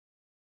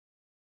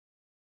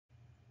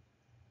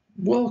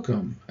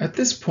Welcome. At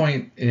this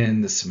point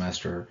in the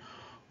semester,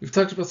 we've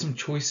talked about some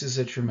choices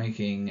that you're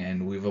making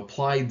and we've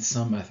applied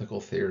some ethical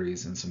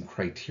theories and some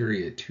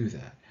criteria to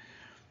that.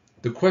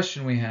 The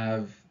question we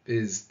have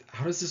is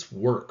how does this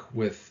work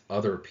with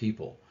other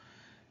people?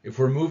 If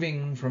we're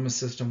moving from a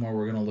system where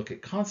we're going to look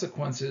at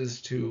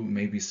consequences to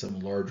maybe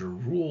some larger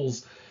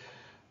rules,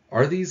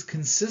 are these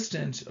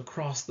consistent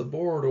across the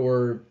board,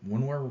 or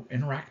when we're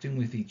interacting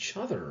with each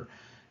other,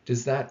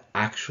 does that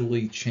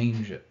actually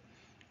change it?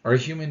 Are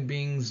human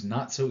beings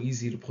not so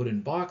easy to put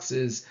in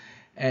boxes?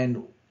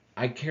 And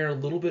I care a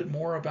little bit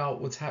more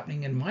about what's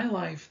happening in my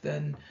life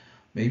than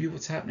maybe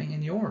what's happening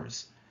in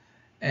yours.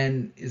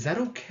 And is that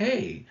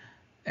okay?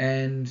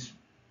 And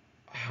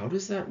how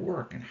does that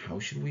work? And how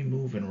should we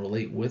move and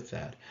relate with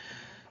that?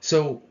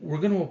 So we're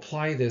going to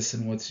apply this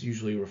in what's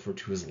usually referred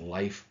to as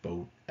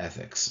lifeboat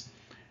ethics.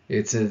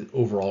 It's an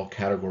overall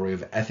category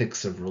of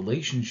ethics of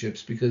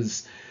relationships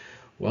because,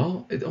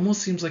 well, it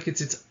almost seems like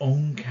it's its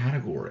own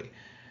category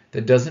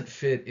that doesn't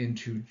fit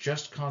into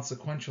just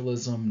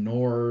consequentialism,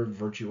 nor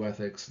virtue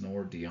ethics,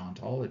 nor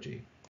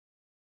deontology.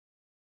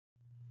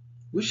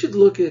 We should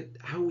look at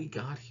how we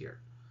got here.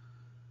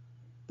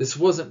 This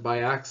wasn't by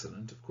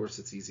accident. Of course,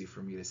 it's easy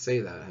for me to say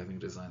that, having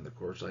designed the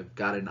course. I've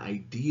got an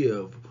idea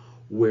of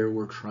where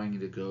we're trying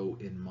to go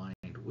in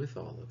mind with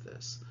all of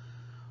this.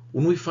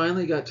 When we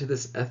finally got to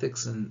this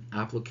ethics and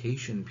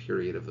application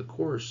period of the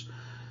course,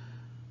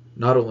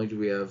 not only do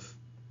we have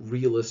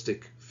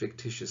realistic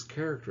fictitious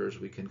characters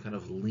we can kind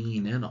of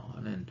lean in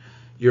on, and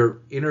you're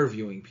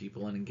interviewing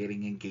people and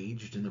getting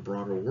engaged in the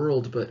broader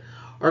world, but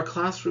our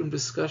classroom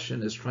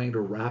discussion is trying to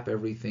wrap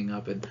everything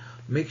up and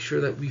make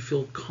sure that we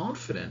feel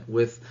confident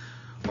with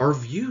our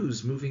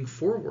views moving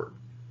forward.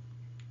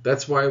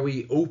 That's why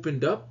we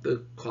opened up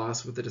the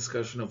class with the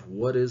discussion of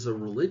what is a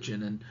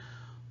religion, and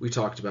we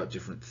talked about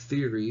different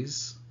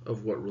theories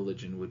of what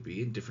religion would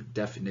be and different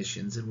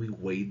definitions, and we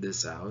weighed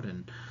this out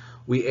and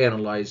we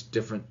analyzed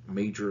different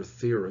major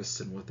theorists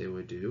and what they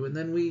would do, and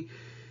then we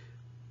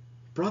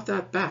brought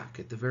that back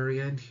at the very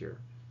end here.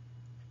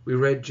 We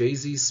read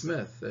J.Z.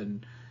 Smith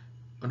and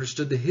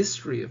understood the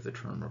history of the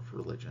term of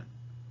religion.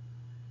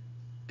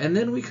 And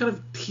then we kind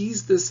of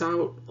teased this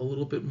out a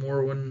little bit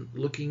more when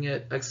looking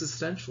at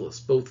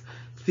existentialists, both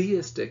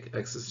theistic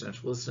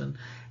existentialists and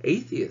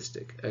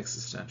atheistic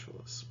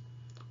existentialists.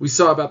 We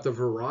saw about the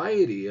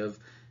variety of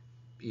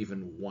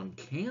even one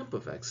camp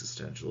of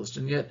existentialist,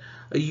 and yet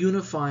a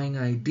unifying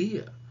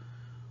idea.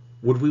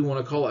 Would we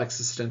want to call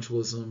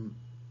existentialism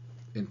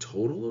in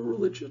total a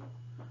religion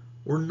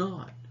or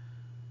not?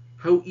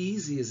 How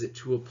easy is it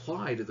to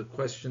apply to the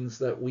questions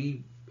that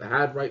we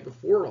had right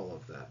before all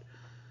of that?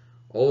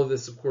 All of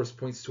this, of course,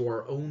 points to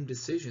our own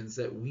decisions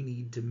that we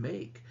need to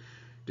make.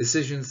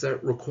 Decisions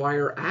that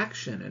require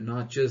action and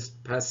not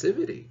just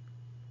passivity.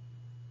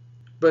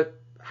 But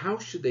how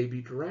should they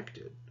be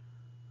directed?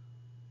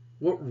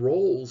 What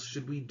roles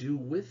should we do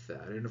with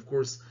that? And of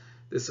course,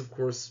 this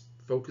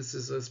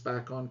focuses us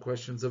back on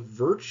questions of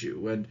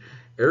virtue and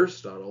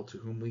Aristotle, to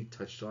whom we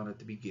touched on at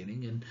the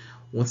beginning, and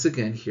once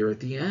again here at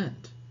the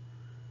end.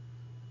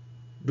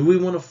 Do we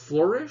want to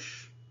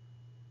flourish?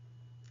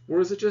 Or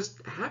is it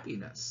just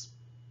happiness?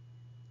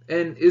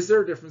 And is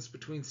there a difference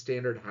between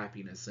standard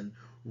happiness and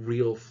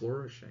real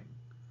flourishing?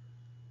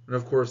 And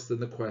of course, then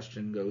the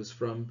question goes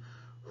from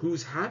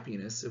whose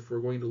happiness, if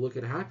we're going to look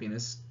at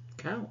happiness,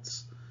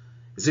 counts?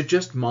 Is it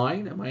just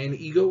mine? Am I an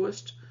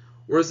egoist?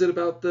 Or is it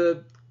about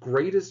the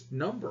greatest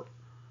number?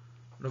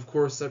 And of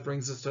course, that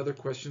brings us to other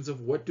questions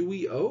of what do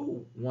we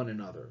owe one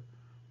another?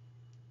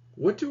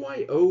 What do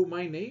I owe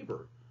my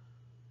neighbor?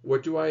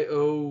 What do I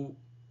owe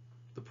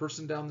the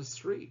person down the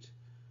street?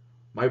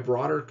 My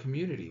broader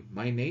community,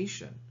 my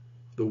nation,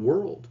 the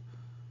world?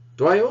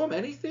 Do I owe them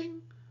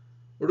anything?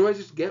 Or do I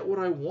just get what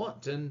I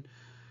want and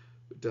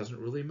it doesn't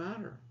really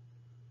matter?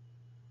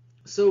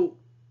 So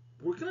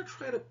we're going to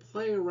try to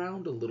play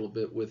around a little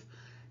bit with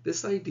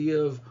this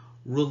idea of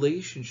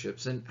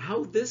relationships and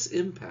how this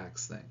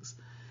impacts things.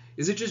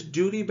 Is it just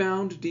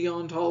duty-bound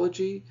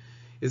deontology?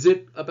 Is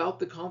it about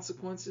the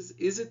consequences?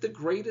 Is it the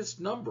greatest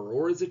number?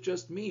 Or is it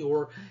just me?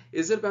 Or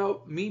is it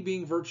about me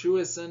being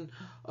virtuous and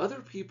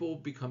other people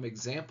become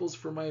examples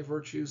for my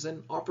virtues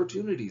and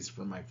opportunities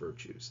for my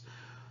virtues?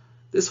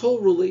 This whole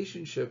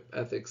relationship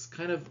ethics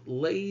kind of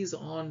lays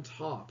on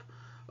top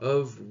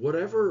of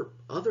whatever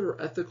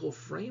other ethical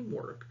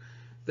framework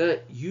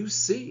that you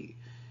see.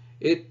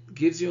 It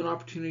gives you an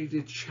opportunity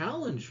to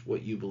challenge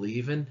what you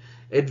believe and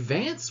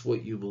advance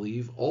what you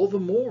believe all the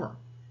more.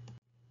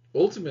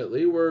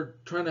 Ultimately, we're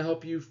trying to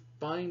help you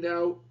find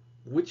out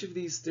which of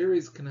these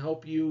theories can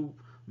help you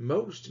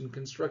most in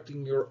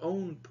constructing your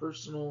own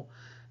personal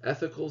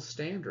ethical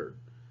standard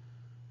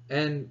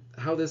and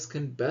how this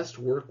can best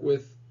work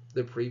with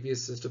the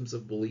previous systems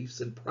of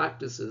beliefs and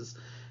practices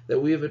that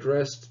we have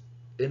addressed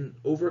in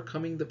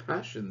overcoming the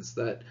passions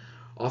that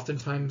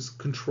oftentimes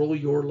control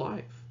your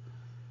life.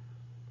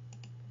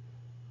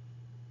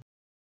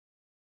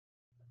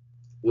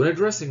 When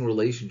addressing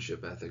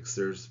relationship ethics,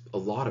 there's a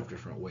lot of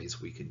different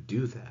ways we can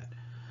do that.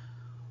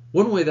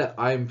 One way that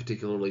I'm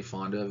particularly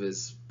fond of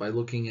is by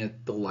looking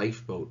at the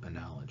lifeboat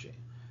analogy.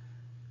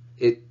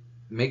 It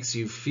makes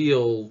you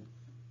feel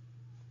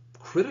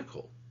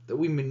critical that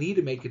we need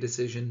to make a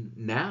decision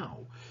now.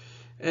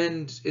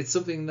 And it's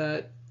something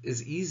that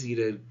is easy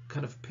to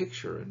kind of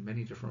picture in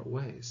many different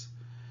ways.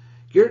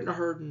 Garrett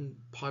Hardin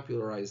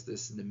popularized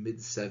this in the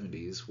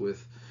mid-70s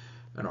with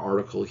an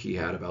article he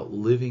had about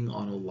living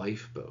on a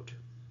lifeboat.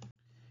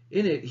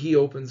 In it, he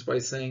opens by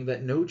saying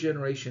that no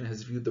generation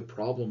has viewed the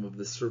problem of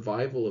the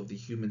survival of the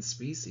human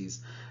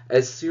species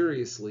as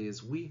seriously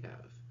as we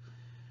have.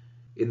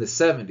 In the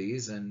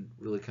 70s and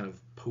really kind of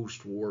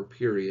post-war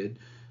period,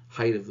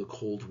 height of the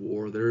Cold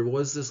War, there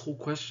was this whole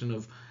question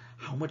of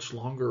how much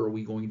longer are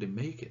we going to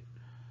make it?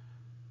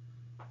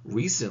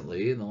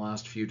 Recently, in the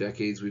last few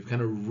decades, we've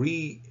kind of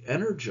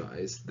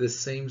re-energized this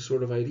same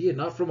sort of idea,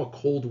 not from a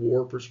Cold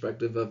War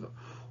perspective of,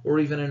 or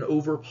even an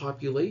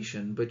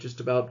overpopulation, but just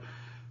about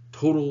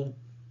total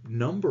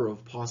number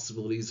of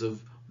possibilities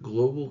of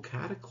global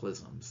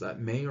cataclysms that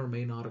may or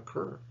may not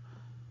occur.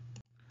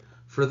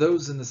 For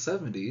those in the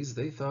 70s,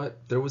 they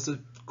thought there was a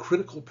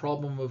critical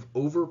problem of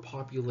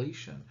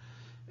overpopulation,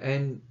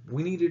 and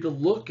we needed to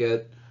look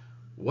at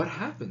what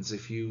happens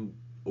if you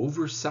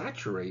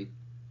oversaturate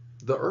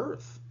the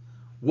earth.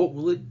 What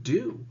will it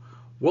do?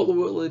 What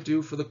will it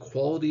do for the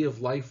quality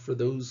of life for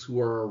those who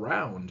are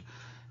around?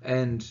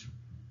 And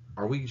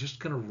are we just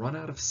going to run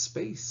out of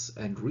space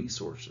and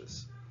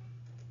resources?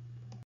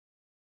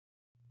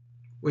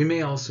 We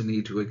may also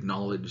need to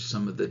acknowledge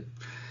some of the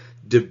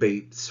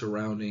debate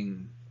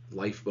surrounding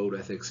lifeboat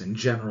ethics in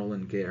general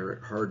and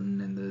Garrett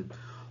Hardin and the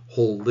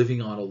whole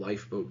living on a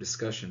lifeboat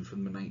discussion from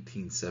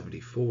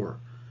 1974.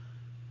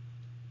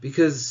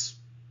 Because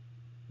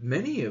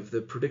many of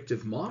the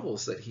predictive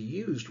models that he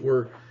used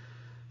were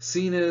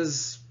seen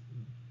as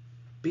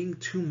being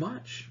too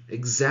much,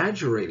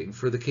 exaggerating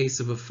for the case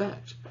of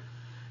effect.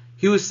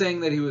 He was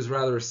saying that he was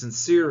rather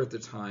sincere at the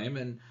time,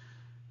 and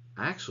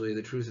actually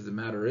the truth of the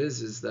matter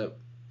is that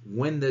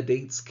when the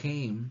dates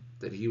came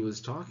that he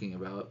was talking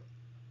about,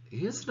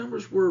 his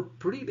numbers were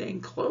pretty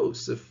dang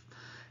close. If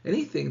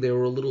anything, they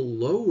were a little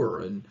lower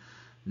and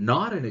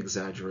not an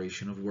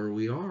exaggeration of where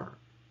we are.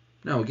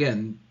 Now,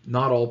 again,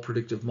 not all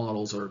predictive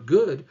models are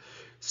good,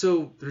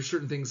 so there's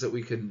certain things that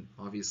we can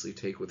obviously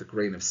take with a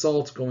grain of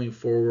salt going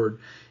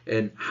forward,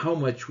 and how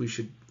much we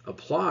should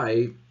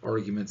apply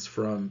arguments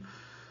from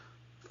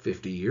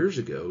 50 years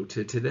ago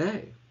to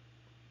today.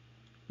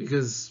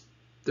 Because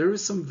there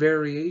is some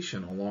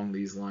variation along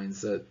these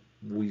lines that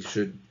we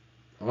should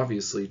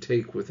obviously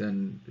take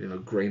within a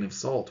grain of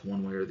salt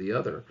one way or the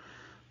other.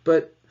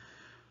 But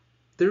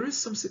there is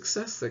some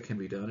success that can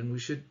be done, and we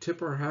should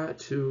tip our hat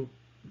to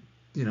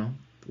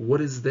what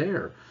is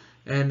there,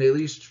 and at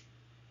least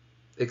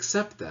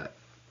accept that.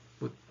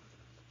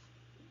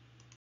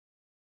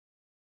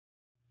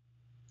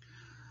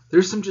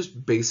 There's some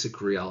just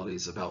basic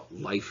realities about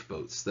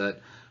lifeboats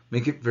that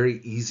make it very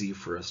easy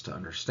for us to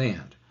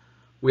understand.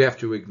 We have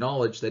to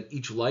acknowledge that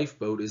each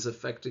lifeboat is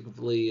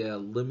effectively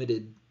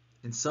limited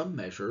in some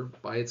measure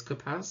by its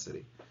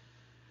capacity.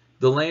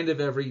 The land of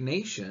every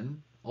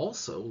nation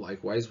also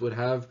likewise would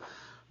have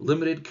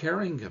limited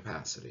carrying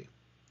capacity.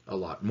 A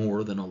lot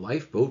more than a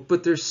lifeboat,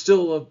 but there's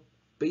still a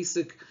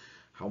basic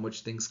how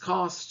much things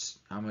cost,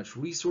 how much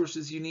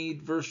resources you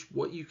need versus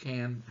what you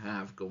can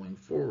have going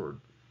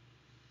forward.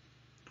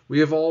 We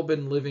have all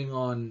been living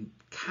on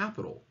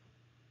capital,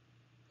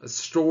 a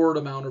stored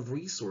amount of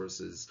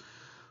resources,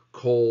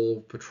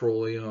 coal,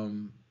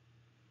 petroleum,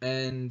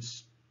 and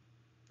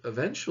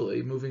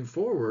eventually moving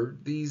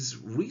forward, these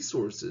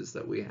resources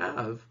that we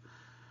have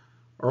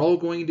are all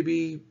going to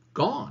be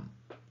gone.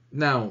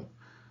 Now,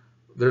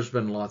 there's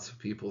been lots of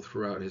people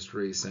throughout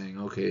history saying,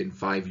 okay, in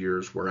 5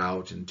 years we're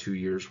out, in 2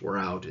 years we're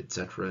out,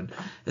 etc.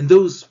 And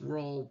those were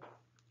all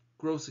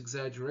gross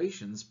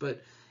exaggerations.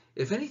 But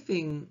if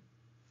anything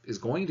is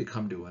going to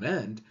come to an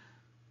end,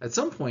 at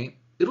some point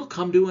it'll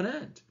come to an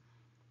end.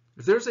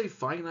 If there's a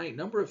finite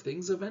number of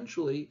things,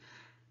 eventually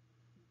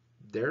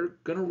they're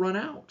going to run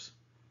out.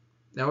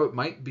 Now, it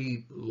might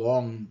be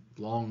long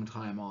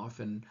time off,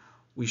 and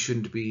we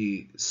shouldn't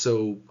be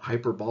so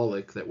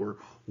hyperbolic that we're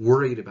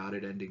worried about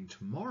it ending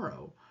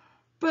tomorrow,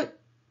 but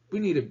we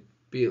need to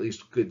be at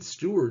least good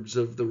stewards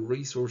of the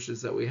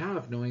resources that we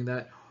have, knowing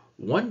that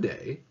one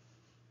day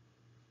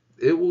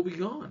it will be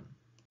gone.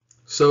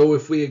 So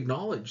if we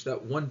acknowledge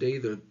that one day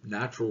the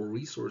natural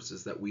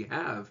resources that we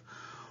have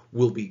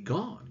will be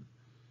gone,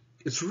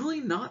 it's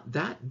really not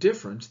that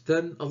different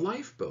than a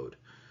lifeboat,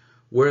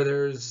 where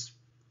there's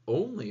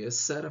only a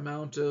set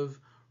amount of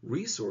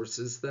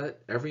resources that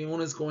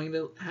everyone is going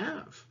to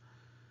have.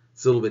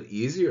 It's a little bit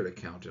easier to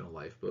count in a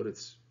lifeboat.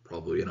 It's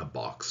probably in a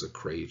box, a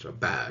crate, a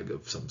bag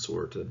of some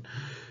sort, and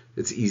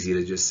it's easy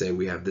to just say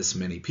we have this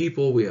many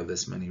people, we have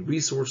this many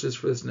resources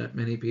for this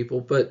many people,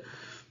 but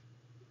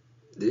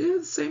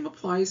the same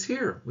applies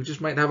here. We just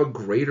might have a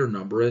greater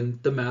number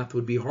and the math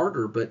would be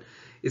harder, but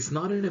it's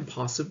not an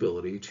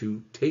impossibility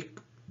to take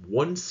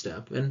one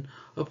step and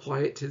apply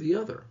it to the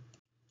other.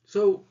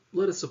 So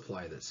let us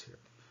apply this here.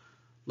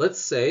 Let's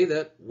say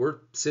that we're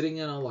sitting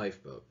in a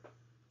lifeboat.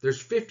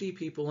 There's 50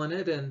 people in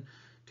it, and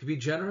to be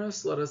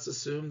generous, let us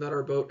assume that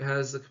our boat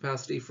has the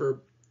capacity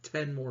for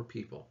 10 more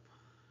people.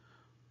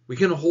 We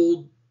can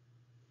hold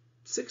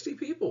 60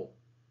 people.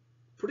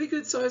 Pretty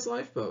good sized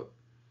lifeboat.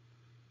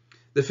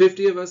 The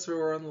 50 of us who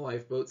are on the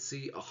lifeboat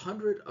see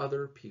 100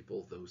 other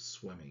people, those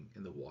swimming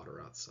in the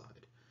water outside.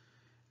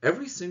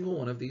 Every single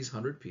one of these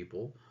 100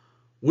 people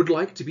would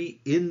like to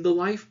be in the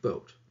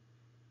lifeboat.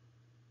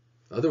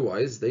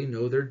 Otherwise, they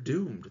know they're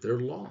doomed. They're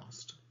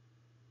lost.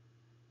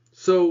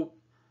 So,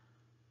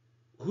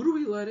 who do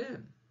we let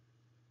in?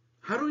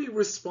 How do we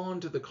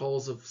respond to the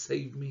calls of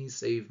save me,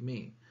 save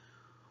me?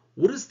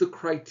 What is the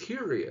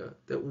criteria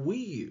that we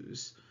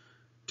use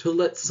to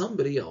let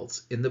somebody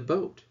else in the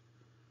boat?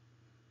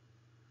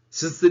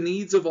 Since the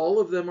needs of all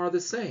of them are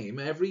the same,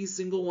 every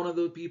single one of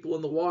the people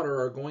in the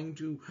water are going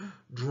to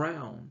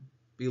drown,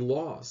 be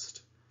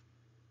lost.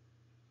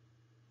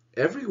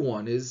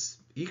 Everyone is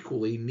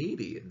equally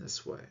needy in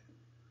this way.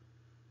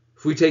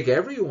 If we take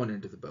everyone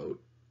into the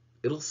boat,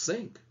 it'll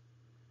sink.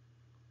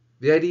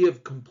 The idea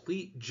of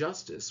complete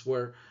justice,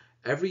 where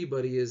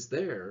everybody is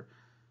there,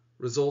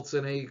 results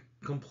in a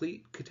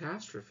complete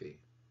catastrophe.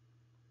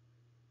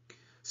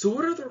 So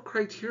what are the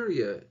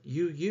criteria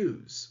you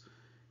use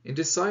in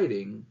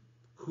deciding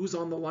who's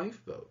on the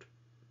lifeboat?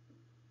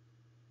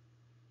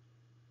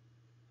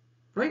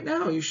 Right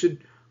now, you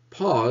should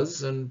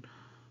pause and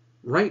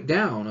write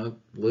down a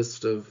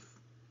list of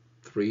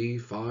 3,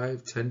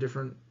 5, 10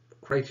 different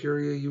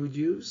criteria you would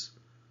use.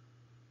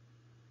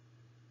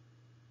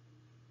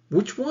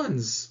 Which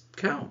ones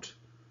count?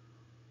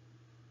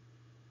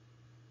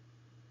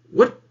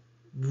 What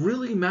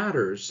really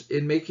matters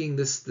in making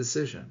this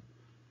decision?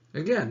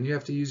 Again, you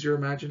have to use your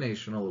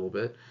imagination a little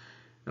bit.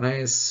 And I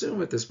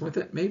assume at this point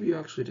that maybe you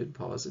actually did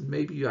pause and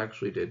maybe you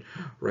actually did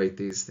write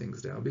these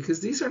things down,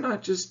 because these are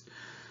not just,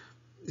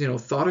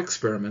 thought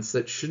experiments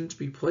that shouldn't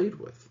be played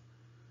with.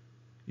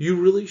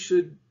 You really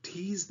should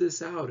tease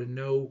this out and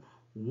know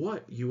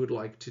what you would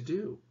like to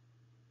do.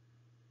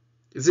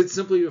 Is it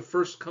simply a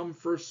first come,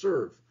 first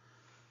serve?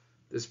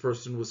 This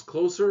person was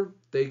closer,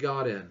 they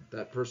got in.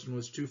 That person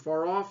was too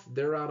far off,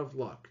 they're out of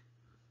luck.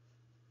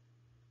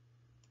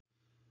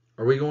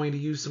 Are we going to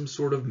use some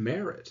sort of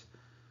merit?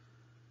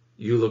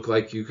 You look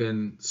like you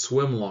can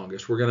swim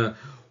longest. We're going to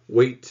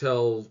wait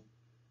till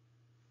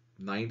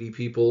 90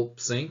 people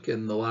sink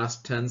and the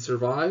last 10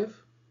 survive?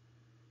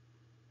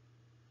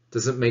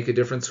 Does it make a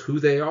difference who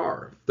they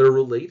are? If they're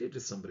related to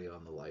somebody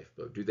on the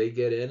lifeboat, do they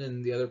get in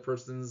and the other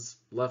person's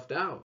left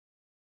out?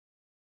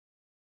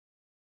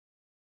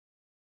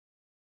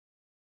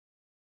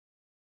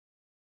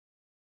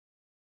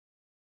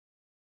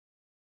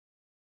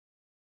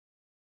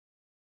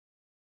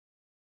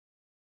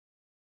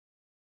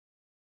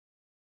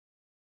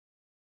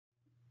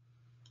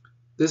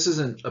 This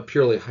isn't a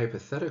purely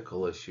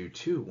hypothetical issue,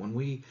 too. When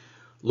we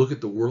look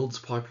at the world's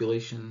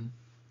population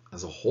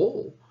as a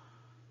whole,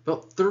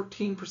 about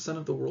 13%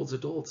 of the world's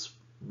adults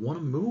want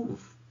to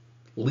move,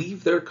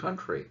 leave their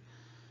country.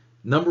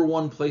 Number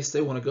one place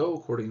they want to go,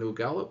 according to a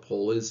Gallup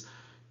poll, is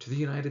to the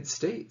United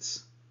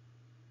States.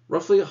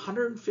 Roughly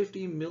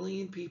 150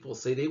 million people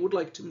say they would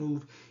like to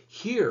move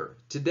here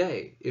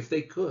today if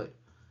they could.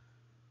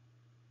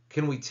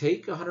 Can we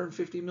take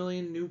 150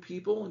 million new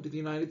people into the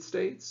United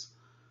States?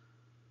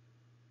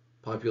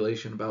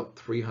 Population about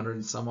 300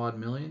 and some odd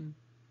million.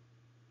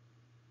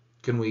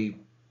 Can we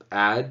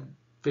add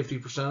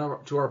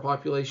 50% to our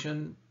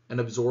population and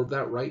absorb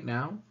that right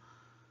now?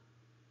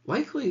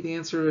 Likely the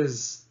answer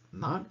is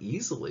not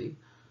easily,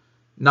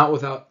 not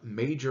without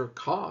major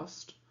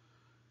cost.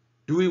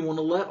 Do we want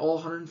to let all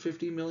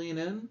 150 million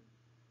in?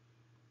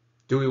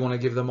 Do we want to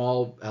give them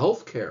all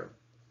health care,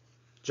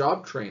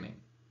 job training?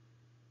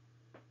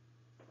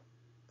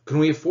 Can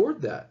we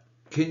afford that?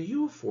 Can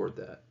you afford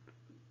that?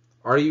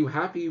 Are you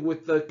happy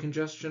with the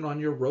congestion on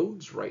your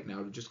roads right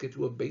now, to just get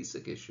to a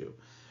basic issue?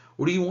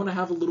 Or do you want to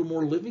have a little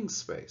more living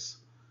space?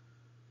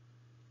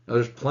 Now,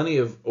 there's plenty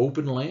of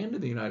open land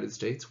in the United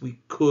States. We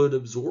could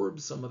absorb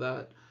some of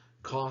that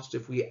cost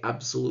if we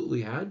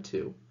absolutely had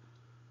to.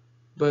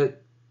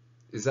 But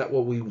is that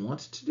what we want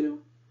to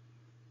do?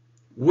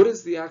 What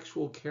is the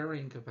actual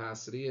carrying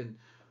capacity and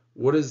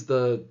what is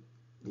the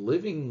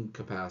living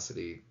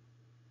capacity?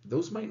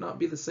 Those might not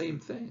be the same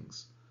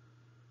things.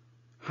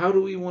 How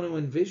do we want to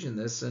envision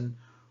this, and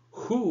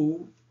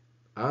who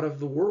out of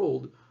the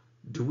world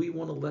do we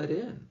want to let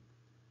in?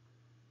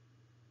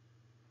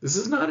 This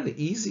is not an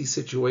easy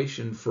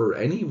situation for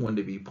anyone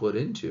to be put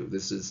into.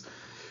 This is,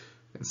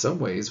 in some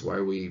ways,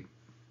 why we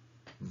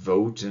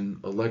vote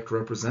and elect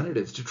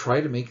representatives, to try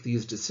to make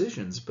these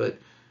decisions. But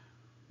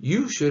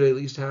you should at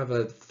least have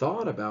a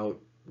thought about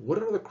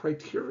what are the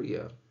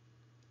criteria,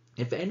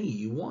 if any,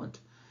 you want.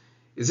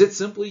 Is it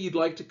simply you'd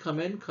like to come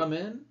in, come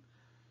in?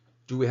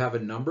 Do we have a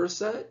number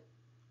set?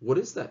 What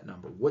is that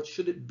number? What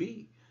should it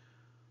be?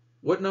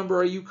 What number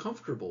are you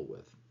comfortable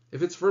with?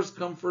 If it's first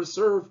come, first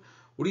serve,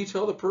 what do you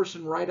tell the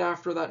person right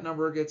after that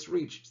number gets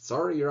reached?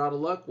 Sorry, you're out of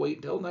luck. Wait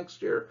until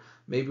next year.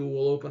 Maybe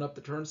we'll open up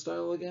the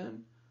turnstile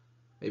again.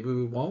 Maybe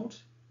we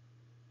won't.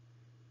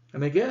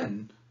 And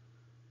again,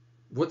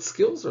 what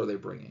skills are they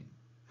bringing?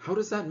 How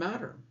does that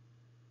matter?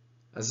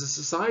 As a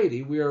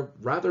society, we are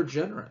rather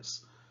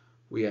generous.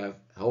 We have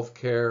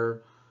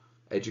healthcare,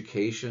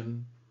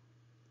 education,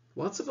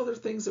 lots of other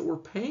things that we're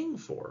paying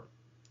for,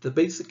 the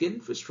basic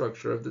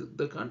infrastructure of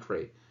the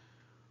country.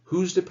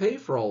 Who's to pay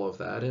for all of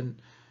that?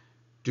 And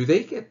do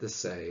they get the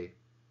say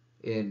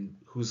in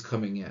who's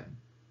coming in?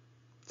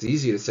 It's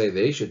easy to say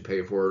they should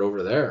pay for it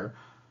over there,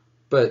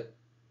 but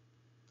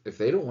if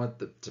they don't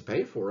want to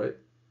pay for it,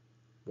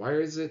 why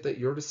is it that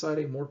you're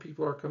deciding more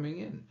people are coming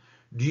in?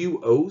 Do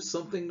you owe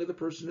something to the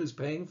person who's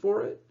paying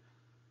for it?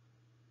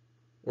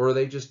 Or are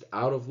they just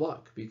out of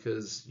luck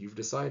because you've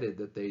decided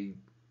that they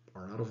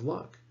are out of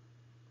luck?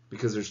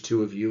 Because there's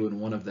two of you and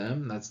one of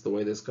them, and that's the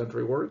way this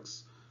country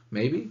works?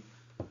 Maybe.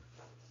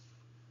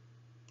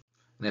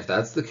 And if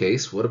that's the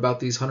case, what about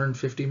these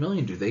 150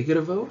 million? Do they get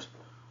a vote?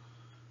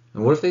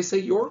 And what if they say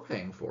you're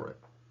paying for it?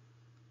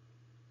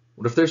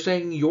 What if they're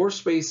saying your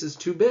space is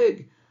too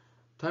big?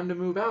 Time to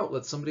move out,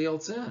 let somebody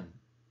else in.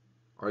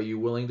 Are you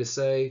willing to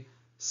say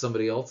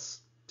somebody else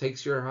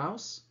takes your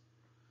house?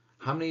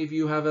 How many of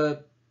you have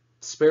a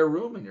spare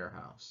room in your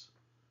house?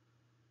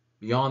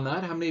 Beyond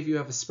that, how many of you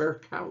have a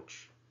spare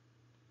couch?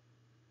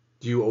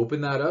 Do you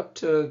open that up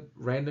to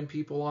random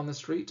people on the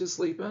street to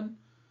sleep in?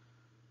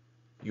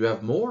 You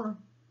have more.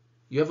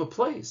 You have a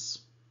place.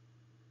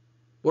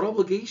 What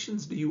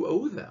obligations do you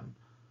owe them?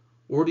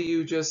 Or do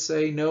you just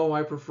say, no,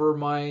 I prefer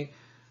my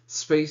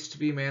space to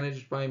be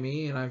managed by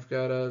me, and I've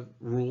got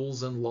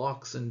rules and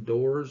locks and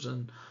doors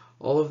and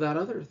all of that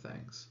other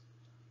things?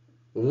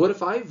 Well, what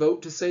if I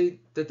vote to say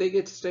that they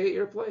get to stay at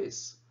your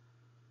place?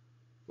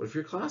 What if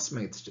your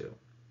classmates do?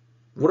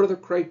 What are the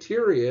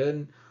criteria,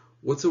 and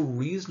what's a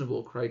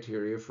reasonable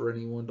criteria for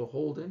anyone to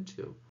hold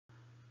into?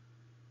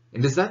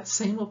 And does that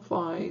same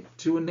apply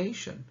to a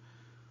nation?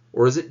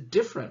 Or is it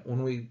different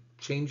when we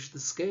change the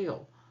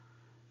scale?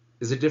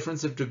 Is a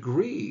difference of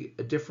degree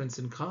a difference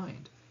in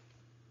kind?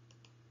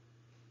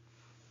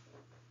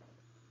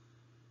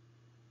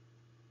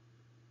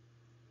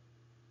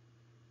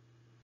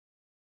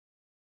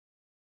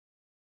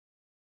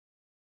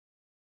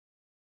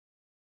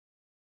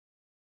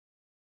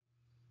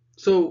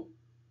 So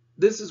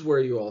this is where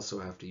you also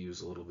have to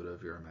use a little bit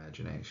of your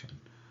imagination.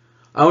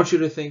 I want you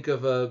to think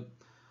of a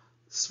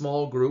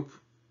small group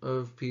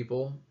of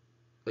people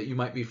that you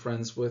might be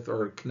friends with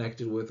or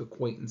connected with,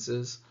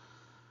 acquaintances,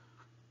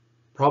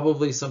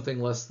 probably something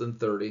less than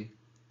 30.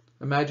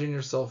 Imagine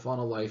yourself on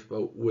a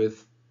lifeboat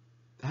with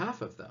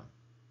half of them.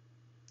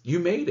 You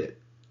made it.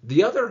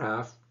 The other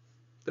half,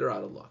 they're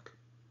out of luck.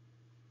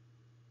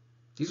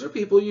 These are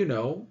people you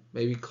know,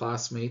 maybe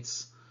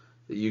classmates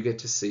that you get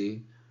to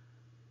see.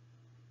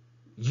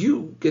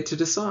 You get to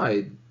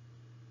decide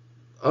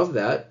of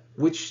that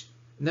which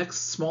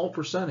next small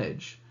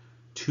percentage,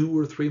 2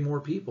 or 3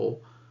 more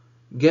people,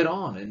 get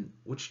on and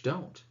which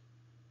don't.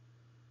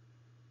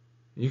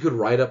 You could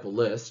write up a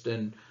list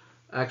and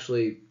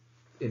actually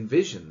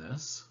envision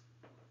this.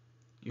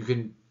 You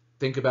can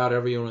think about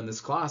everyone in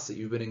this class that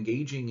you've been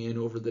engaging in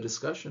over the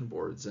discussion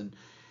boards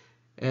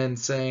and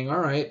saying, all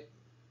right,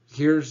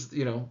 here's,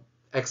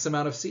 X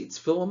amount of seats,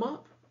 fill them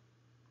up.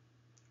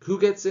 Who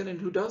gets in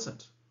and who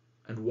doesn't,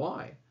 and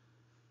why?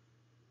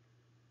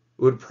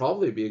 It would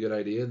probably be a good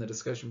idea in the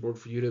discussion board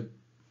for you to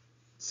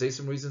say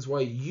some reasons why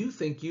you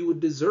think you would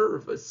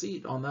deserve a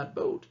seat on that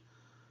boat,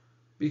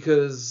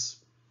 because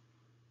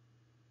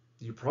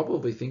you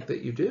probably think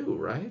that you do,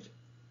 right?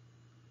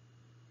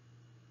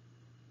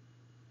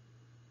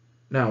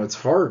 Now, it's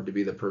hard to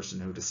be the person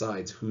who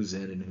decides who's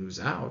in and who's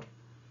out.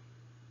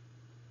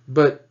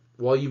 But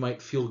while you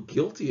might feel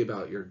guilty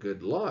about your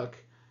good luck,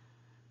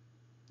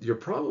 you're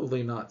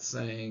probably not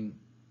saying,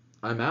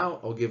 I'm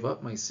out, I'll give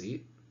up my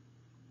seat.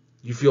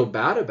 You feel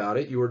bad about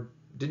it. You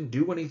didn't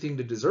do anything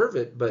to deserve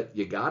it, but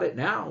you got it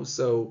now,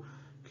 so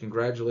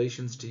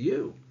congratulations to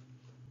you.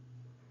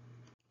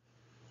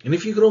 And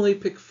if you could only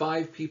pick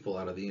 5 people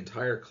out of the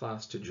entire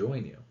class to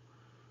join you,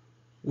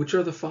 which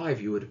are the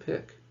 5 you would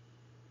pick?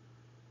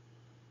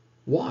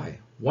 Why?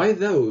 Why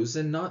those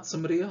and not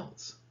somebody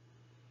else?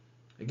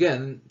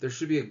 Again, there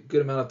should be a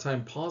good amount of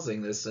time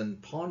pausing this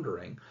and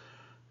pondering.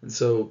 And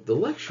so the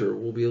lecture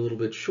will be a little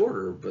bit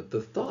shorter, but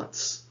the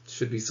thoughts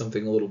should be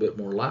something a little bit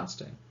more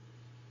lasting.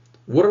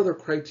 What are the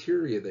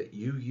criteria that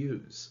you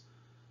use?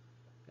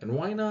 And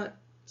why not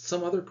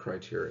some other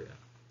criteria?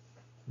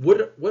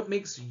 What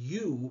makes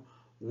you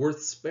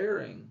worth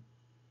sparing?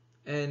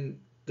 And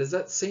does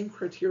that same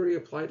criteria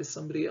apply to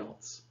somebody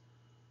else?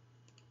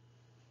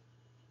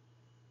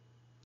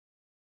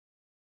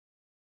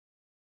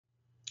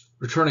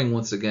 Returning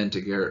once again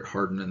to Garrett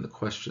Hardin and the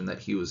question that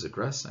he was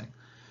addressing,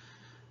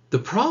 the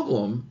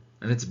problem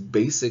and its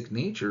basic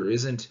nature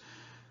isn't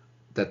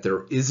that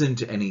there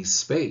isn't any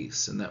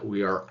space and that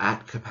we are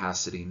at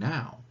capacity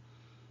now,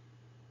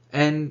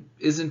 and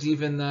isn't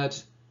even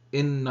that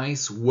in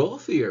nice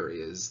wealthy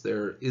areas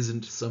there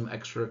isn't some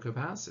extra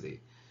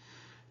capacity.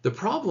 The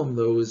problem,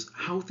 though, is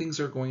how things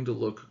are going to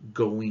look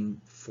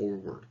going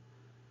forward.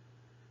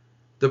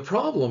 The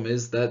problem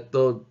is that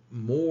the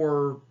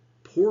more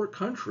poor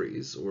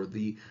countries, or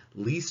the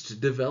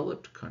least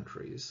developed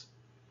countries,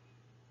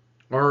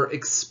 are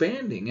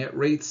expanding at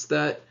rates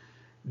that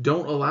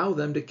don't allow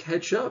them to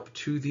catch up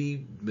to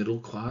the middle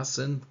class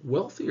and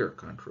wealthier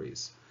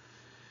countries.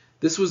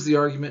 This was the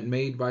argument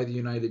made by the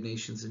United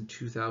Nations in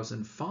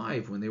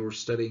 2005 when they were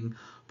studying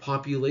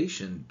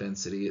population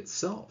density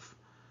itself.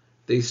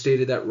 They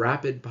stated that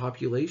rapid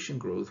population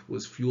growth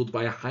was fueled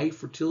by high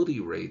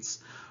fertility rates,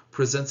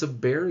 presents a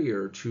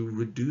barrier to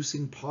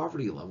reducing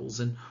poverty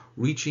levels and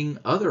reaching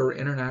other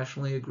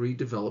internationally agreed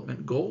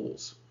development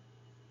goals.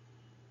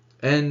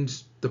 And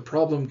the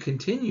problem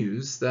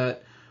continues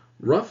that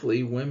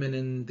roughly women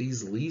in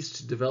these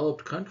least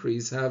developed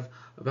countries have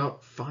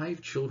about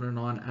 5 children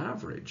on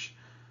average.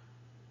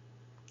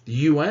 The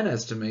UN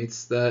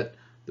estimates that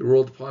the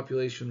world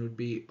population would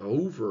be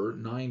over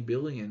 9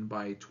 billion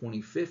by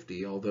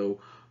 2050, although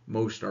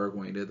most are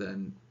going to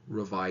then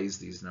revise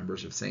these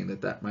numbers of saying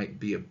that that might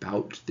be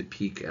about the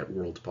peak at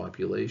world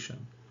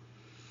population.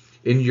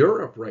 In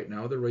Europe right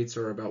now, the rates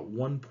are about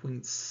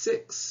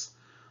 1.6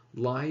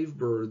 live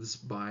births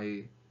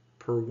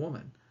per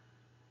woman.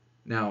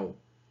 Now,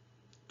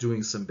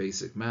 doing some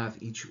basic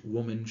math, each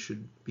woman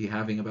should be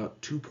having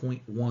about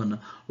 2.1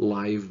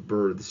 live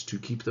births to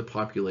keep the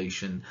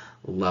population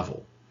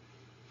level.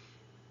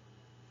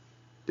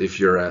 If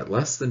you're at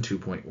less than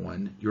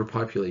 2.1, your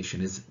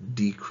population is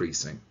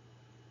decreasing.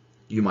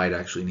 You might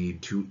actually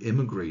need to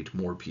immigrate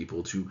more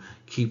people to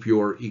keep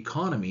your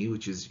economy,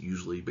 which is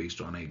usually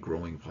based on a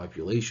growing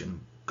population,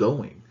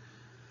 going.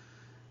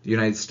 The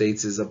United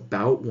States is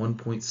about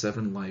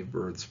 1.7 live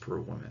births per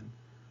woman.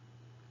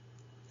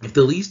 If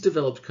the least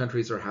developed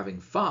countries are having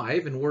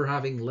 5 and we're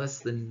having less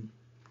than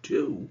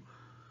 2,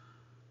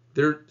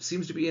 there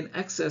seems to be an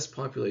excess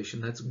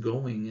population that's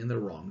going in the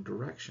wrong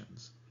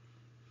directions.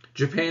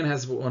 Japan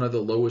has one of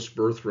the lowest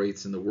birth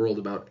rates in the world,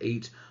 about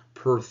 8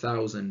 per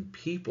 1,000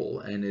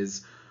 people, and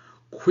is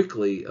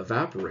quickly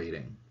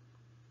evaporating.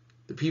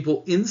 The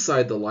people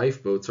inside the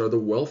lifeboats are the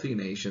wealthy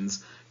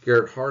nations.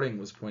 Garrett Harding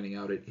was pointing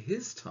out at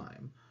his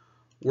time,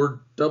 we're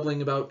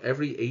doubling about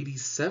every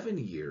 87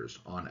 years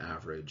on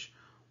average,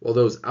 while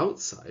those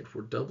outside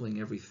were doubling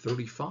every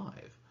 35.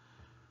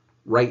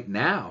 Right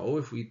now,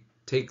 if we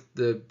take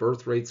the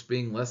birth rates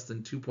being less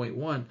than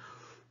 2.1,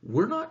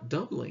 we're not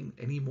doubling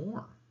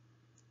anymore.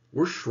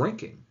 We're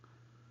shrinking.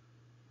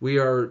 We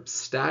are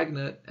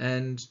stagnant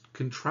and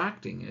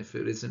contracting if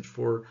it isn't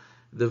for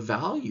the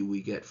value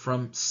we get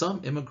from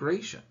some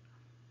immigration.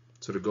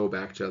 So to go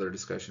back to other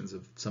discussions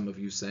of some of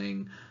you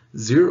saying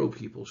 0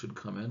 people should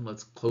come in,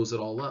 let's close it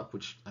all up,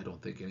 which I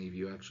don't think any of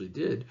you actually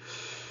did.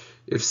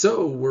 If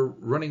so, we're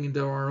running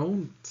into our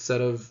own set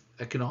of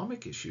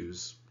economic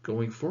issues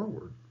going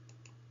forward.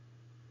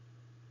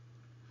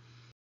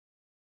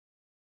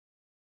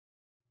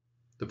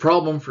 The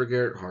problem for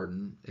Garrett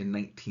Hardin in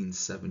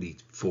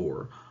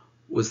 1974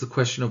 was the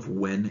question of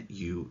when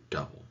you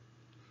double.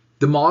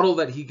 The model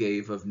that he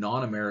gave of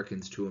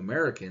non-Americans to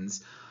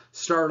Americans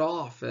start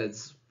off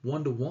as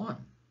 1-to-1.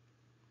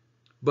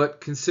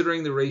 But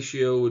considering the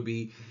ratio would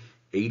be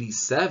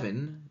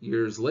 87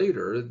 years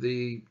later,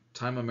 the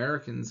time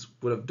Americans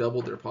would have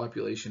doubled their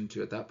population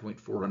to, at that point,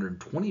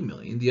 420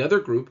 million. The other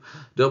group,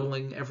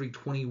 doubling every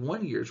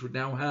 21 years, would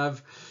now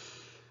have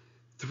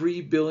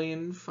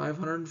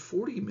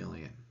 3,540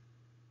 million.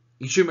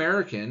 Each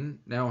American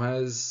now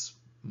has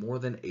more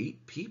than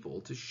 8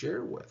 people to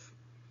share with.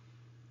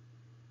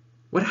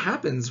 What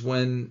happens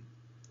when,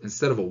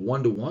 instead of a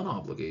 1-to-1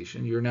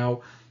 obligation, you're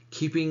now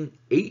keeping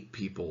 8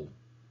 people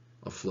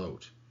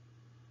afloat?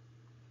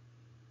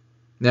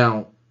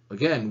 Now,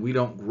 again, we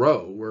don't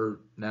grow. We're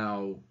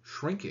now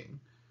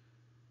shrinking.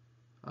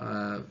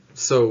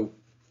 So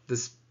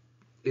this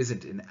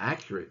isn't an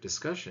accurate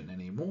discussion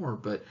anymore,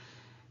 but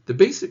the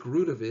basic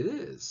root of it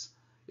is,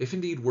 if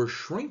indeed we're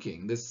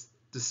shrinking, this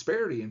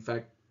disparity, in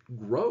fact,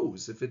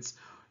 grows if it's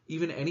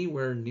even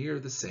anywhere near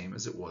the same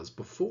as it was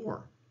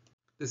before.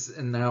 This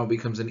now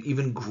becomes an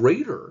even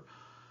greater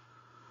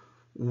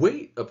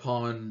weight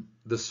upon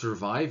the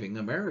surviving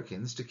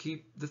Americans to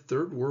keep the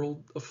third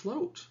world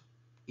afloat.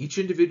 Each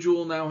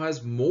individual now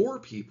has more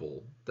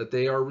people that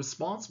they are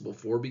responsible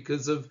for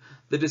because of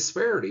the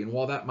disparity. And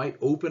while that might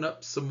open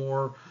up some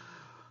more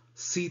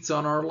seats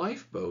on our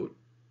lifeboat,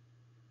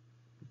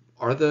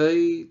 are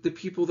they the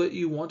people that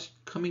you want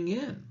coming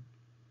in?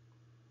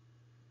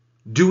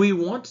 Do we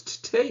want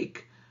to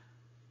take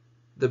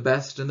the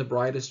best and the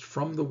brightest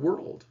from the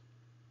world?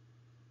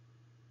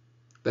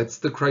 That's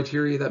the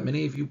criteria that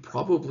many of you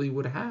probably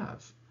would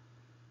have.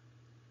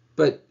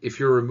 But if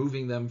you're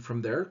removing them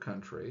from their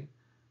country,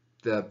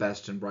 the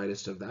best and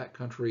brightest of that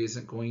country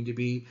isn't going to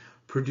be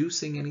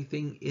producing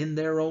anything in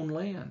their own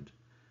land.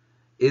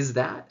 Is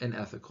that an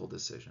ethical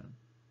decision?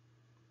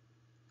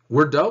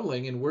 We're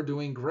doubling and we're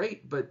doing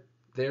great, but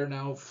they're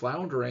now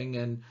floundering,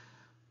 and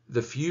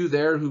the few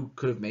there who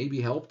could have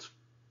maybe helped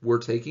we're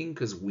taking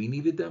because we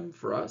needed them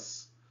for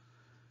us.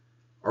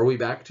 Are we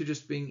back to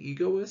just being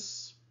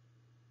egoists?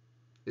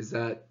 Is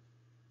that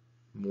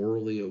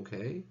morally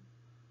okay?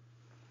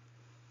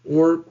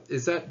 Or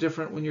is that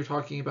different when you're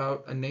talking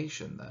about a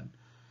nation then?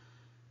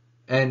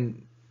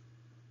 and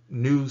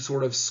new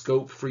sort of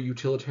scope for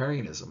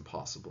utilitarianism,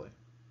 possibly.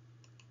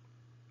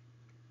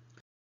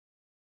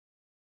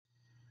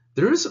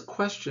 There is a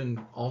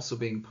question also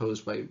being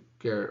posed by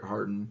Garrett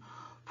Hardin,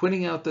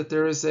 pointing out that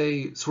there is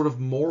a sort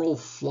of moral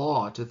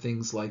flaw to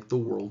things like the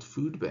World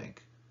Food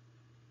Bank.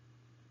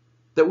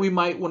 That we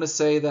might want to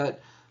say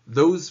that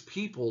those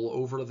people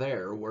over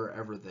there,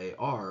 wherever they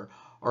are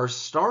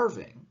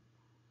starving,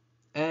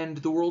 and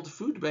the World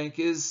Food Bank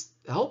is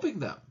helping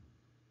them.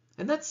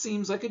 And that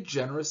seems like a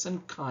generous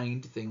and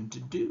kind thing to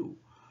do.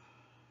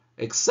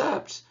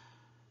 Except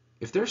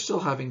if they're still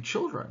having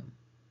children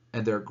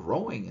and they're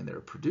growing and they're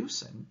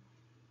producing,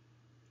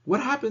 what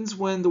happens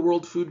when the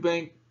World Food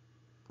Bank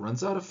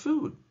runs out of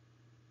food?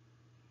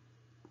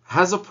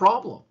 Has a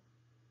problem?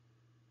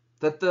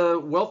 That the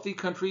wealthy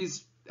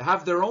countries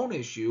have their own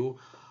issue,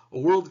 a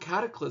world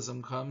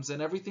cataclysm comes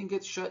and everything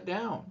gets shut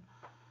down.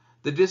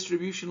 The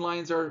distribution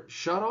lines are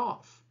shut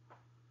off.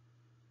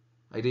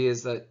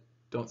 Ideas that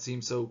don't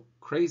seem so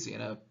crazy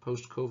in a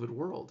post-COVID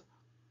world.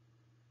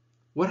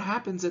 What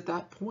happens at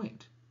that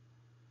point?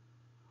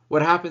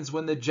 What happens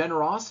when the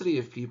generosity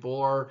of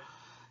people are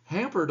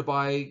hampered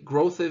by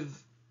growth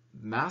of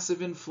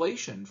massive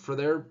inflation for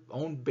their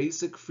own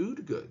basic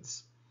food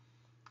goods?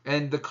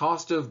 And the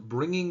cost of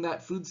bringing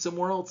that food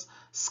somewhere else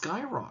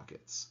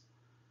skyrockets.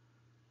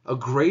 A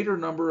greater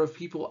number of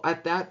people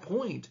at that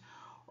point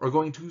are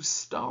going to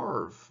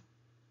starve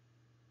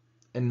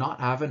and not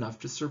have enough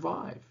to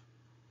survive.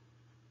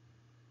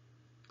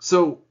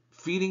 So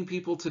feeding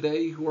people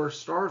today who are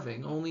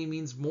starving only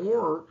means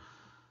more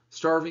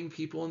starving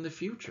people in the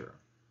future.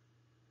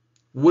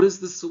 What is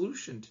the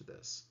solution to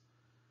this?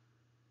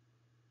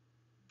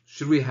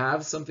 Should we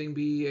have something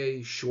be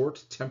a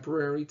short,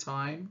 temporary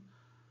time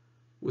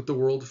with the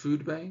World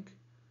Food Bank?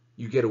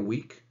 You get a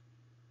week,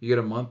 you get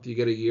a month, you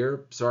get a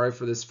year. Sorry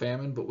for this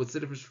famine, but what's the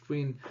difference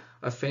between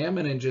a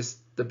famine and just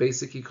the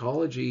basic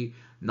ecology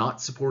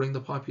not supporting the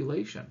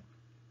population?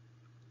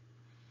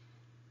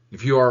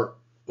 If you are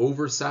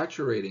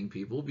oversaturating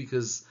people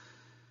because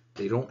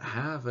they don't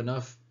have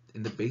enough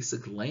in the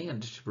basic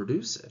land to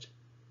produce it.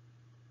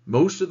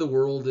 Most of the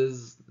world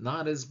is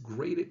not as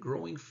great at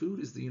growing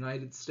food as the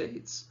United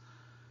States.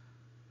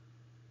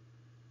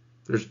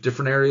 There's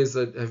different areas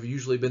that have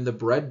usually been the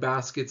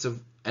breadbaskets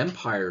of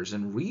empires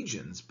and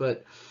regions,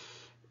 but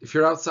if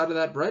you're outside of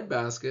that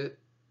breadbasket,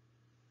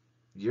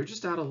 you're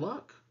just out of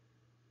luck.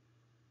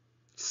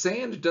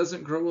 Sand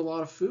doesn't grow a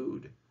lot of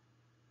food.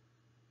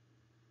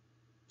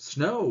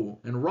 Snow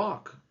and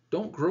rock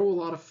don't grow a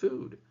lot of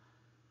food.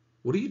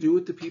 What do you do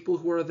with the people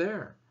who are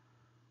there?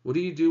 What do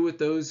you do with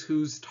those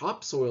whose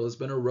topsoil has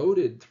been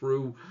eroded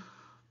through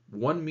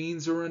one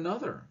means or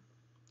another?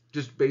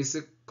 Just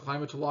basic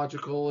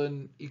climatological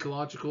and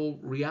ecological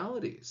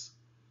realities.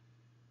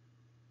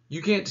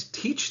 You can't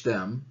teach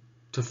them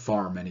to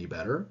farm any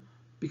better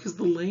because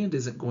the land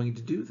isn't going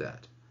to do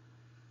that.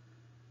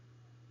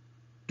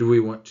 Do we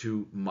want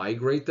to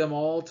migrate them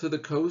all to the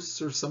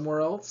coasts or somewhere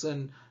else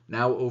and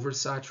now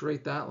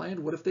oversaturate that land?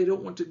 What if they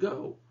don't want to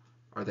go?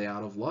 Are they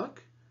out of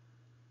luck?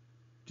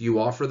 Do you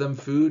offer them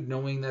food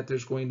knowing that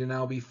there's going to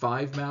now be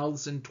 5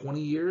 mouths in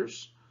 20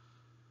 years?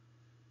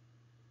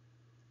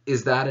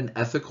 Is that an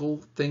ethical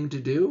thing to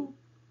do?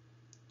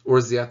 Or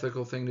is the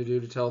ethical thing to do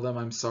to tell them,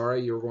 I'm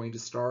sorry, you're going to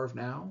starve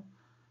now?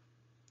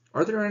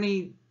 Are there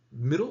any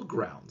middle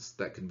grounds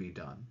that can be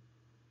done?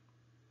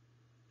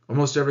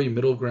 Almost every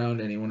middle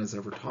ground anyone has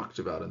ever talked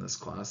about in this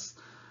class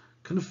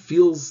kind of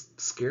feels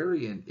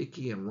scary and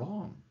icky and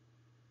wrong.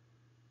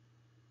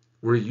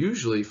 We're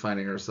usually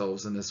finding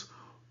ourselves in this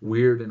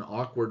weird and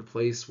awkward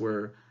place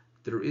where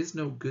there is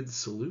no good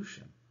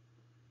solution.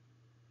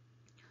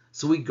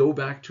 So we go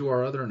back to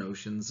our other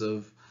notions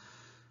of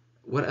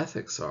what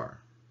ethics are.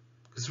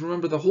 Because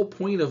remember, the whole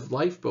point of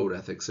lifeboat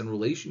ethics and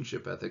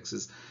relationship ethics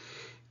is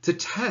to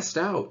test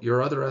out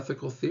your other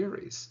ethical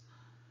theories.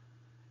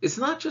 It's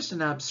not just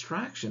an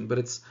abstraction, but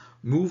it's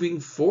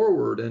moving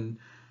forward and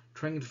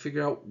trying to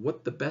figure out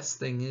what the best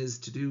thing is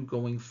to do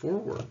going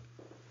forward.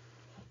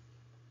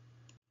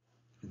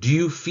 Do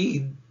you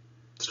feed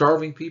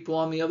starving people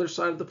on the other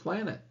side of the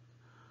planet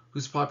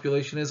whose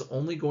population is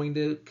only going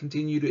to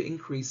continue to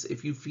increase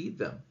if you feed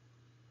them?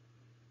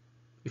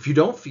 If you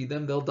don't feed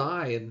them, they'll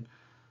die, and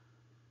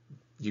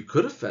you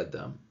could have fed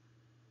them.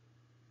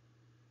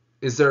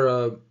 Is there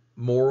a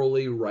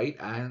morally right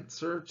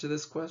answer to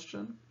this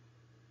question?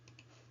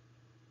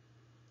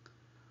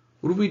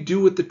 What do we do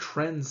with the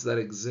trends that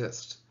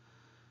exist?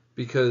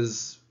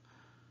 Because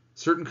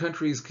certain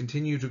countries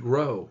continue to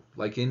grow,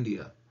 like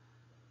India.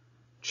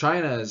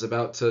 China is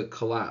about to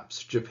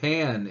collapse.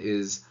 Japan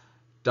is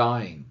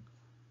dying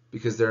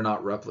because they're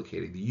not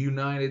replicating. The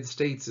United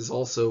States is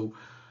also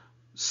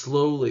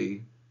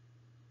slowly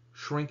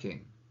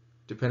shrinking,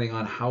 depending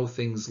on how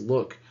things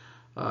look,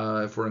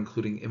 if we're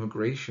including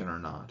immigration or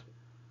not.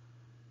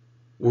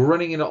 We're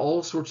running into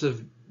all sorts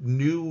of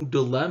new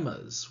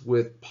dilemmas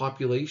with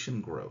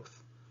population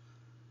growth.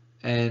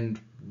 And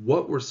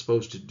what we're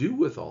supposed to do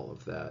with all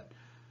of that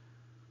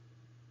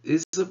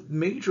is a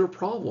major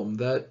problem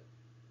that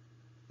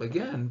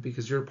again,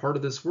 because you're a part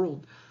of this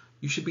world,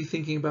 you should be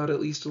thinking about at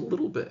least a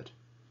little bit.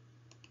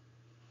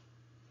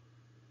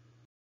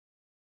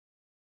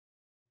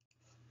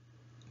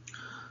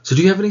 So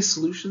do you have any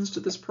solutions to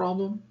this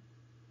problem?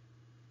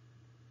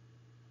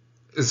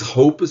 Is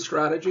hope a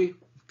strategy?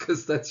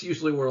 Because that's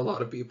usually where a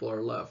lot of people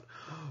are left.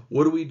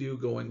 What do we do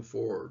going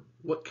forward?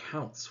 What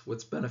counts?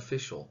 What's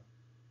beneficial?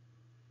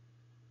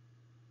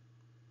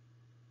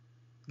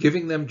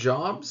 Giving them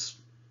jobs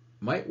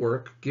might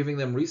work. Giving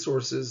them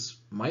resources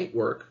might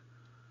work.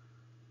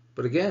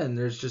 But again,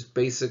 there's just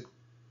basic,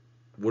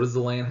 what does the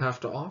land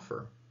have to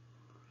offer?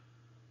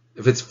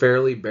 If it's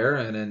fairly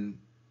barren and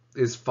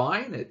is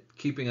fine at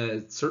keeping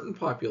a certain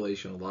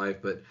population alive,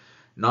 but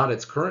not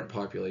its current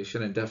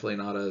population and definitely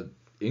not an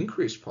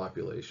increased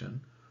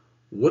population,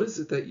 what is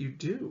it that you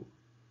do?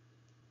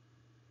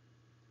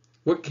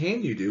 What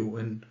can you do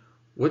and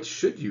what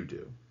should you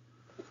do?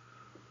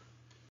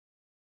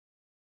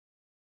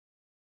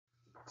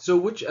 So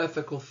which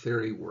ethical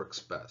theory works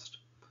best?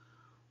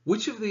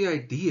 Which of the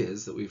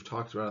ideas that we've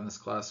talked about in this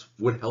class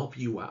would help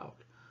you out?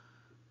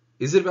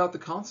 Is it about the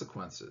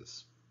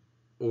consequences?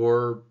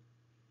 Or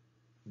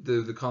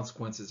the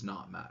consequences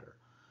not matter?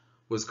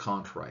 Was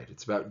Kant right?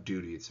 It's about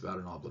duty. It's about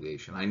an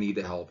obligation. I need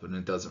to help, and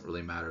it doesn't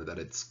really matter that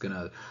it's going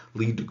to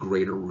lead to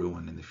greater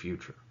ruin in the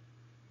future.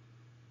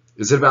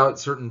 Is it about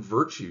certain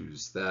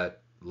virtues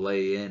that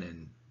lay in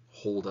and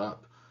hold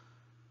up?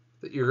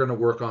 That you're going to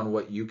work on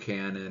what you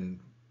can and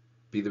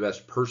be the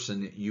best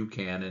person you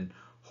can, and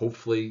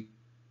hopefully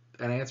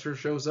an answer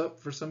shows up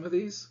for some of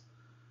these?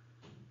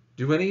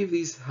 Do any of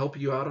these help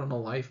you out on a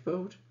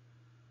lifeboat?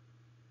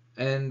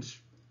 And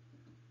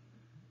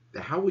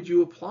how would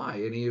you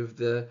apply any of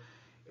the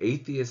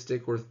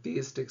atheistic or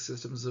theistic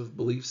systems of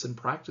beliefs and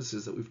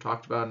practices that we've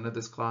talked about in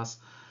this class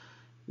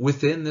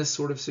within this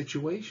sort of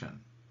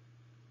situation?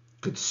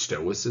 Could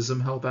Stoicism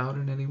help out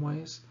in any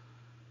ways?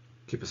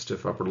 Keep a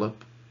stiff upper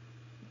lip?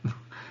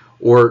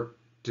 Or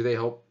do they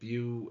help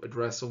you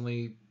address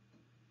only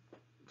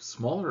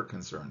smaller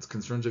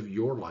concerns of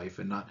your life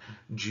and not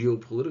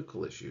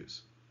geopolitical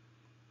issues?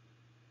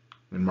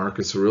 And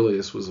Marcus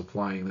Aurelius was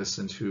applying this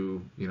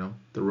into,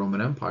 the Roman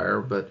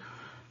Empire, but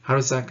how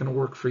is that going to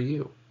work for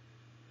you?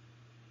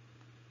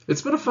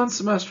 It's been a fun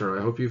semester.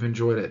 I hope you've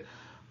enjoyed it.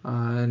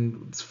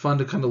 And it's fun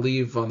to kind of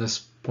leave on this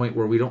point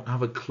where we don't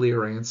have a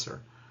clear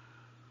answer,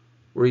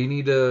 where you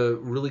need to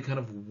really kind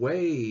of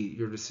weigh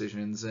your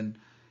decisions and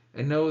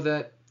know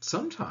that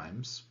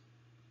sometimes,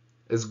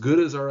 as good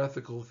as our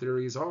ethical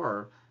theories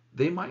are,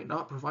 they might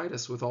not provide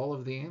us with all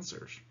of the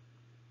answers.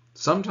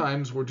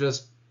 Sometimes we're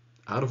just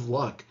out of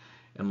luck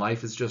and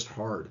life is just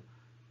hard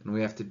and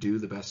we have to do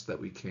the best that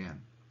we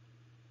can.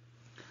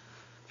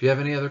 If you have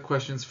any other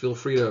questions, feel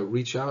free to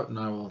reach out and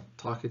I will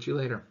talk at you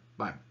later.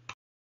 Bye.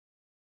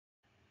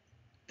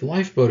 The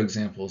lifeboat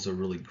example is a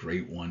really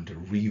great one to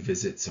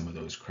revisit some of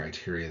those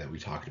criteria that we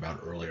talked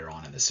about earlier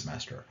on in the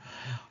semester.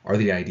 Are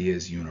the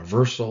ideas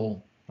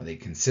universal? Are they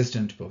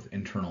consistent, both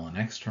internal and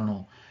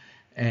external?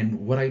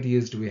 And what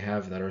ideas do we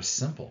have that are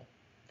simple,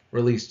 or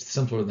at least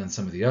simpler than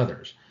some of the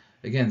others?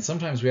 Again,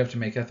 sometimes we have to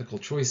make ethical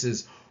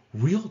choices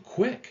real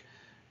quick,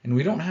 and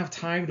we don't have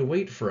time to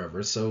wait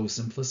forever, so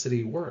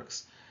simplicity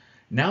works.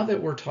 Now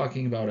that we're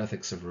talking about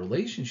ethics of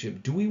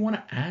relationship, do we want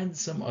to add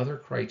some other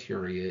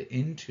criteria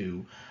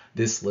into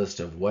this list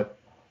of what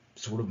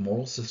sort of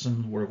moral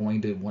systems we're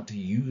going to want to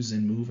use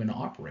and move and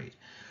operate?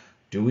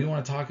 Do we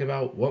want to talk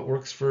about what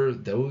works for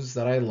those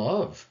that I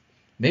love?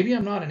 Maybe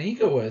I'm not an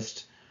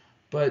egoist,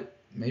 but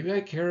maybe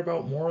I care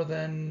about more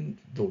than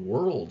the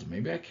world.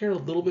 Maybe I care a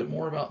little bit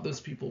more about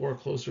those people who are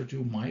closer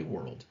to my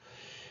world.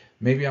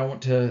 Maybe I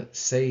want to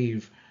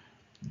save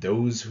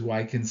those who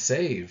I can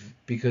save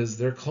because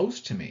they're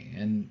close to me,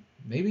 and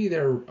maybe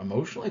they're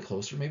emotionally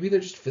close, or maybe they're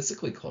just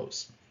physically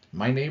close.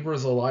 My neighbor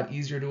is a lot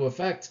easier to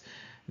affect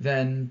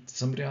than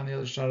somebody on the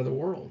other side of the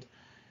world.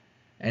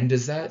 And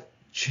does that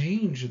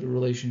change the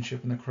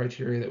relationship and the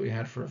criteria that we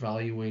had for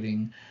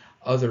evaluating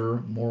other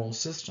moral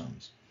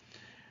systems?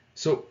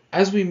 So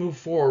as we move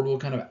forward, we'll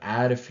kind of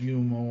add a few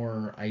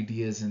more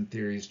ideas and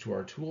theories to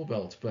our tool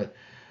belt, but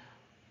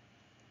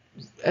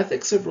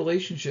ethics of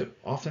relationship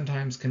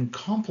oftentimes can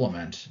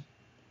complement,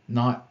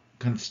 not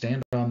kind of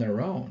stand on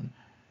their own,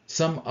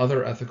 some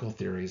other ethical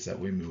theories that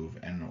we move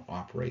and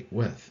operate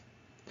with.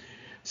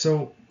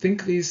 So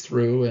think these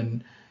through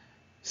and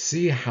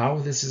see how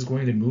this is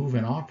going to move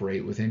and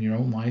operate within your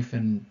own life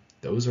and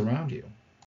those around you.